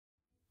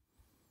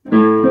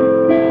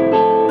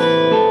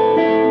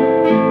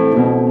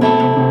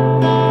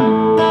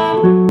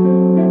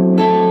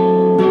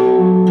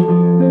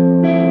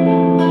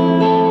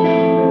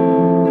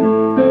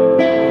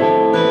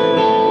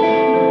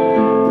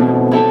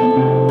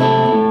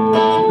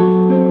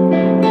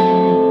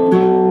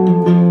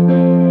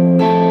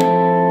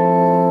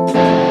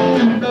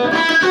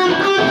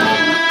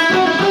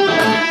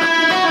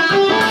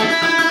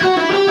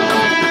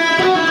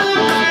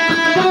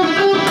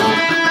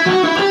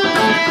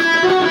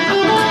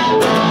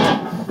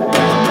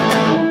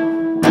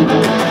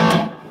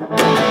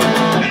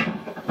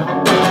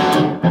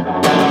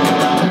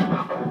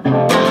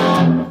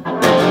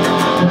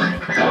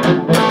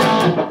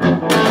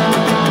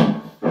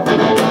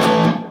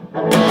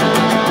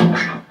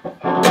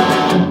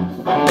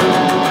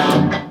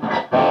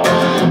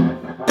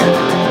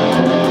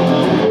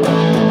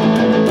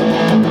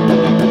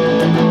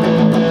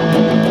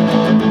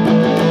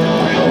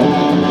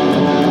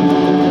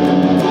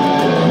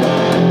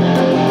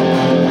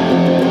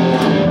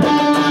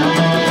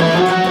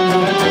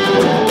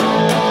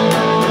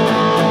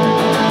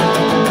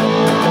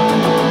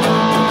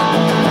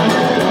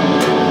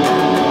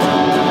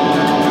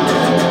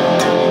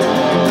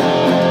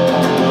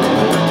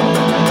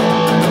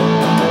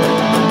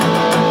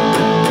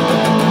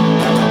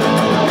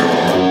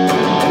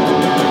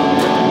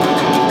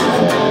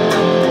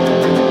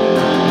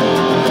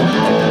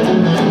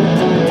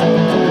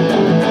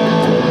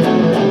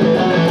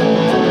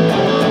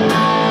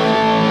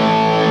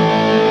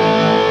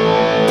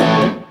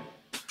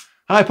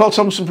Hi, Paul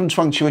Thompson from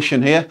Twang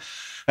Tuition here.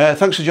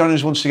 Thanks for joining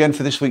us once again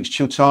for this week's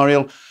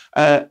tutorial.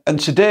 And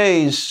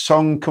today's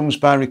song comes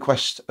by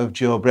request of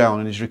Joe Brown,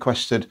 and he's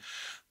requested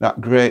that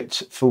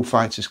great Foo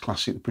Fighters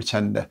classic, The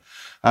Pretender.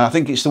 I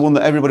think it's the one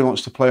that everybody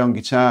wants to play on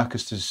guitar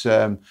because there's,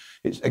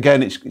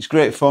 it's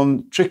great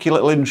fun, tricky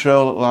little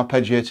intro, little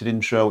arpeggiated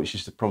intro, which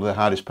is probably the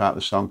hardest part of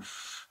the song.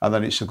 And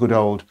then it's a good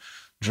old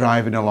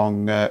driving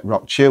along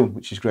rock tune,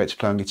 which is great to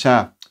play on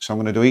guitar. So I'm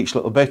going to do each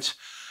little bit,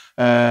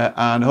 and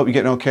I hope you're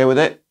getting okay with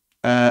it.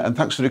 And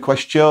thanks for the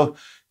request, Joe.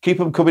 Keep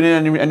them coming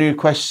in. Any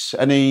requests,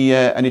 any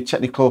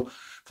technical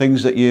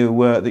things that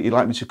you'd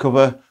like me to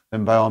cover,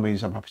 then by all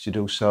means, I'm happy to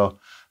do so.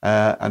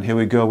 And here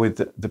we go with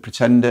the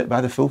Pretender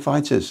by the Foo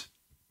Fighters.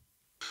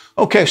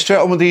 Okay, straight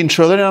on with the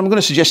intro then. I'm going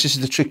to suggest this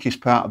is the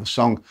trickiest part of the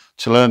song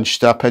to learn,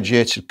 just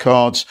arpeggiated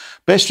chords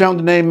based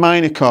around an A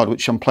minor chord,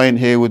 which I'm playing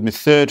here with my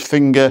third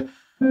finger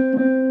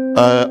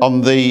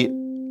on the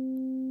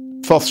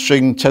 4th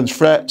string, 10th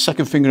fret,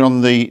 second finger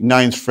on the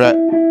 9th fret,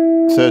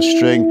 3rd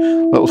string,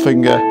 little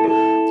finger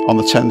on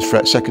the 10th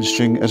fret, 2nd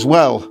string as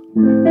well.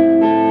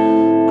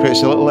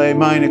 Creates a little A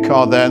minor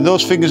chord there, and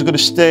those fingers are going to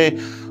stay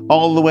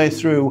all the way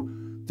through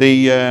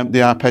the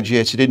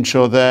arpeggiated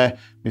intro there.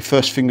 My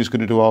first finger is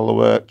going to do all the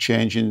work,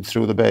 changing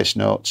through the bass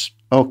notes.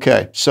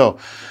 Okay, so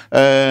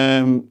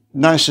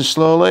nice and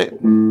slowly.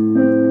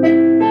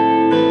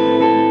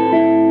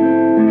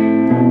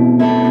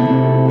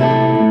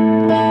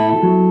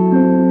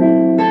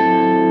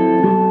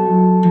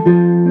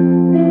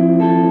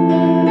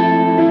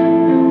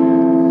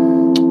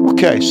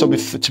 Okay, so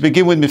to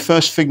begin with, my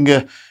first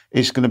finger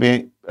is going to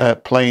be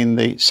playing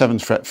the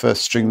 7th fret 1st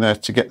string there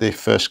to get the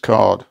first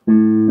chord.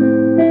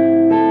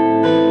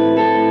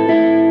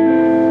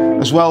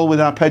 As well with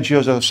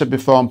arpeggios, as I've said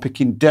before, I'm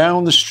picking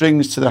down the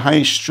strings to the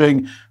highest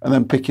string and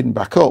then picking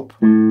back up.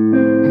 I'm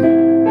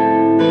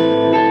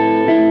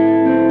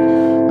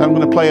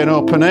going to play an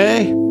open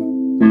A.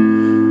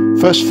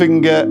 First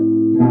finger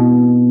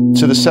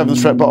to the 7th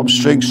fret bottom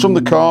string, strum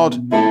the chord,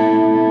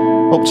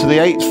 up to the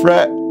 8th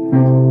fret.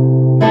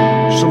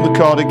 Strum the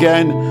chord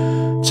again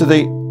to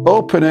the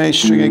open A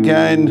string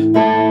again.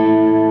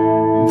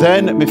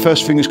 Then my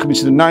first finger's coming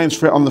to the 9th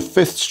fret on the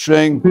 5th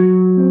string.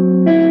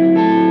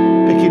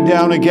 Picking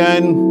down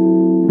again.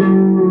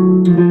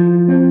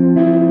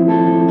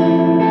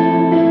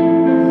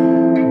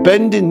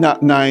 Bending that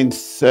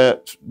 9th,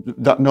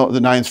 that note of the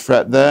 9th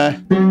fret there.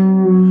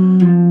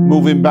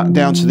 Moving back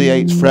down to the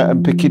 8th fret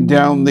and picking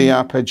down the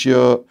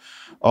arpeggio,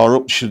 or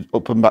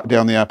up and back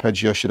down the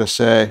arpeggio, should I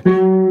say.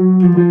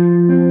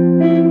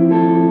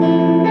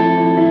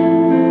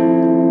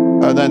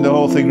 And then the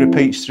whole thing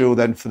repeats through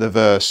then for the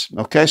verse.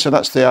 Okay, so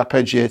that's the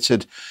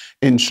arpeggiated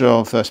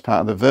intro, first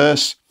part of the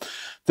verse.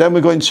 Then we're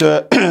going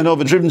to an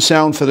overdriven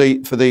sound for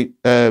the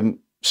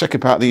second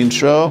part of the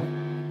intro.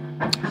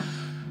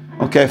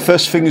 Okay,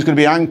 first finger is going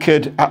to be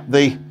anchored at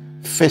the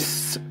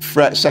 5th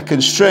fret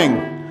 2nd string,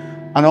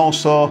 and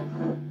also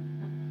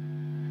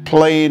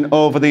playing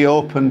over the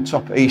open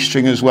top E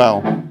string as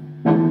well.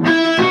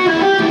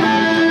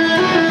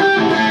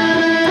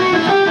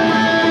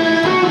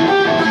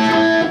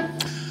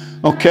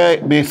 Okay,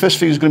 my first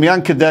finger is going to be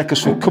anchored there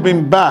because we're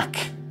coming back.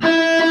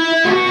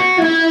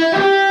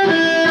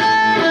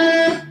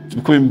 So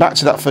we're coming back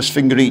to that first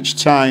finger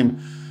each time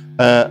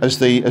as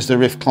the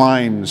riff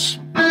climbs.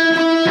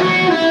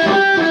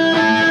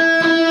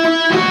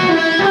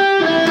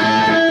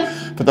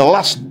 For the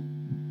last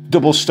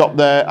double stop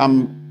there,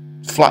 I'm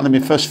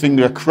flattening my first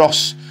finger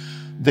across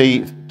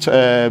the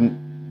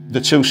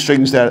the 2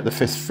 strings there at the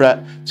 5th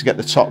fret to get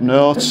the top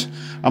note.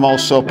 I'm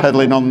also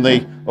pedalling on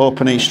the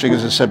open E string,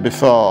 as I said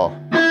before.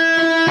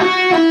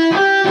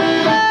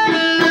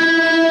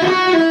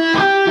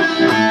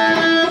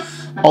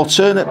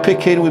 Alternate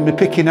picking with my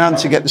picking hand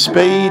to get the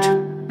speed.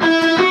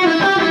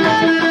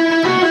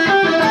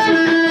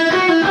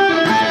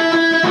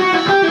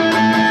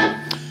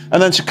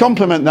 And then to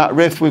complement that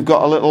riff, we've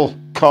got a little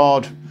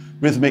chord,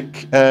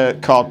 rhythmic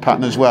chord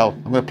pattern as well.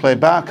 I'm going to play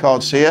bar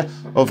chords here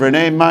over an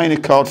A minor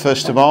chord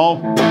first of all,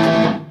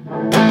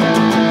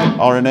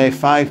 or an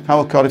A5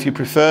 power chord if you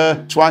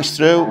prefer, twice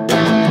through.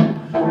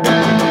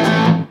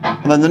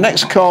 And then the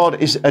next chord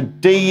is a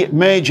D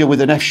major with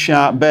an F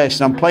sharp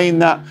bass, and I'm playing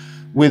that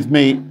with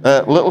me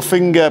little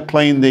finger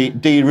playing the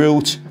D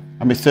root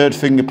and my 3rd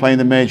finger playing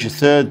the major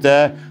 3rd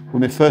there,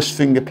 with my 1st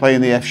finger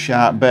playing the F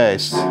sharp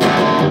bass.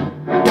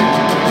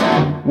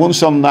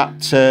 Once on that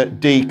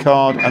D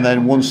chord and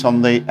then once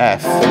on the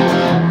F.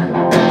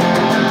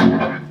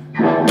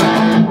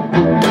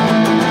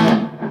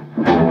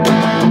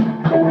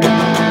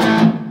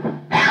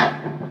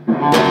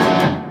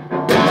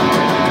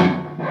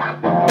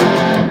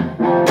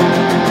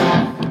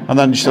 And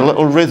then just a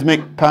little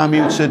rhythmic, palm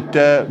muted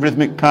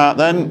rhythmic part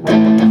then.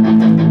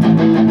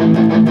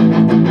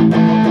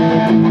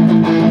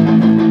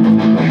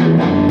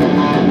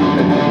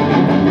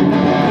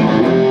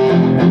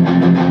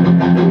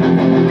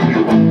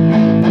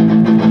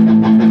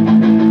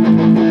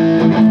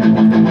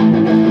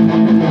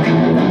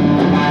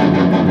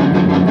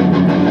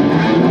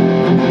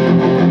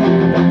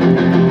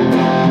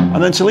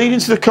 And then to lead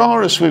into the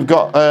chorus, we've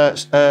got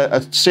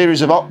a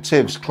series of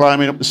octaves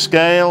climbing up the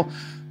scale,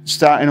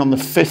 starting on the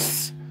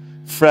 5th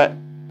fret,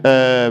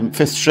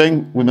 5th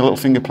string, with my little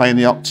finger playing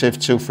the octave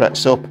 2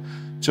 frets up,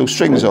 2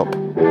 strings up.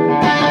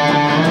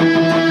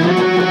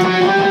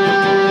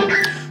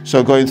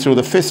 So going through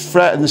the 5th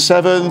fret and the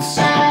 7th,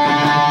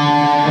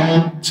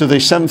 to the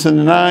 7th and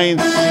the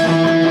 9th,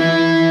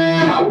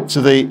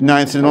 to the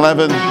 9th and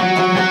 11th,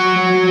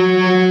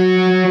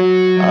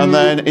 and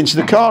then into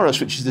the chorus,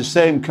 which is the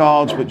same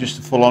chords but just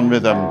a full-on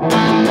rhythm.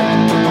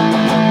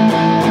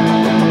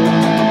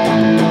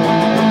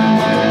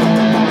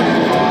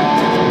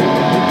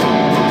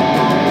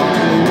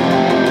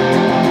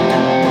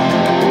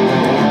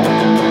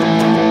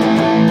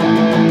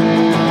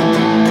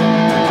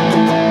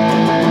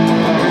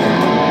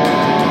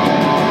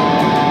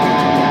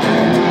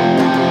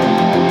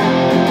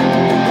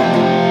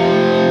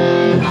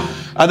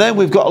 And then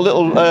we've got a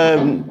little,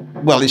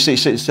 well, it's a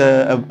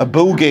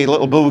boogie,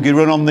 little boogie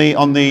run on the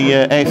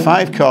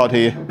A5 chord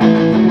here.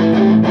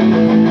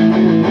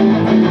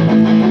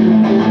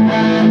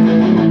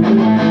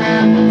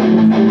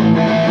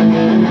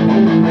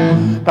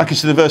 Back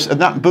into the verse, and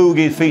that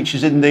boogie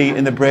features in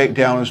the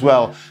breakdown as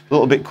well, a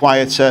little bit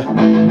quieter.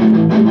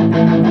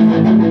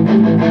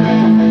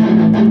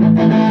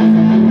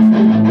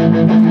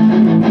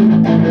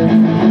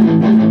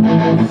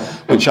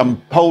 Which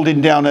I'm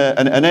holding down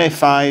an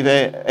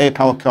A5, A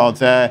power chord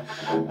there.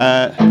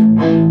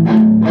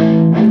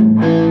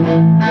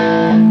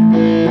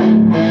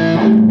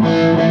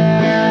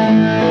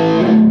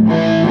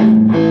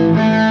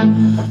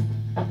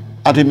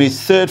 Adding my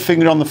 3rd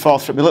finger on the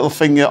 4th fret, my little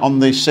finger on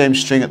the same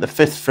string at the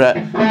 5th fret,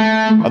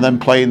 and then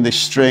playing this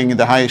string,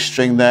 the highest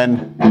string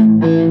then.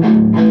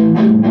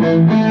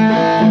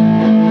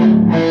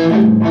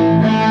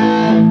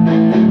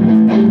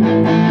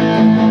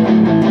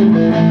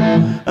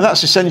 And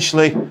that's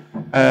essentially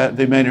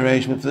the main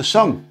arrangement for the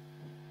song.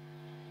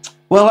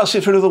 Well, that's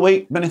it for another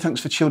week. Many thanks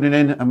for tuning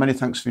in and many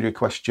thanks for your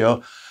request,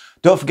 Joe.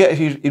 Don't forget, if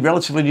you're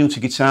relatively new to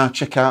guitar,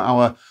 check out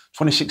our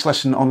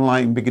 26-lesson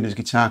online beginner's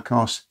guitar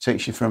course. It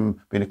takes you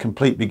from being a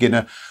complete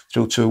beginner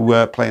through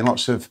to playing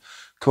lots of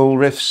cool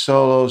riffs,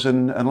 solos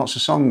and lots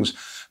of songs.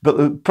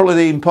 But probably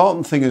the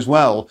important thing as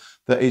well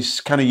that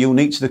is kind of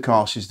unique to the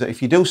course is that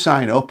if you do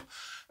sign up,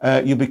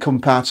 you'll become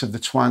part of the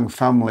Twang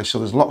family. So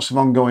there's lots of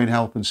ongoing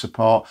help and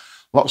support,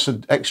 lots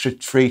of extra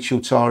free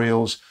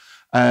tutorials,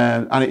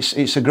 and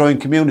it's a growing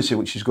community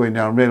which is going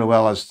down really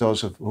well, as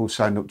those who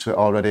signed up to it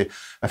already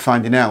are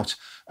finding out.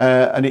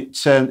 And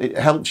it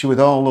helps you with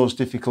all those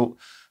difficult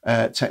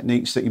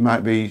techniques that you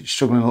might be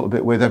struggling a little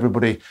bit with.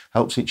 Everybody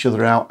helps each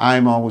other out.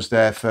 I'm always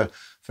there for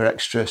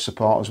extra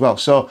support as well.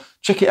 So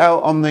check it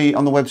out on the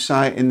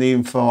website, in the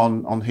info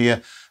on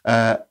here,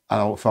 and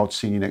I look forward to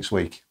seeing you next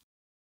week.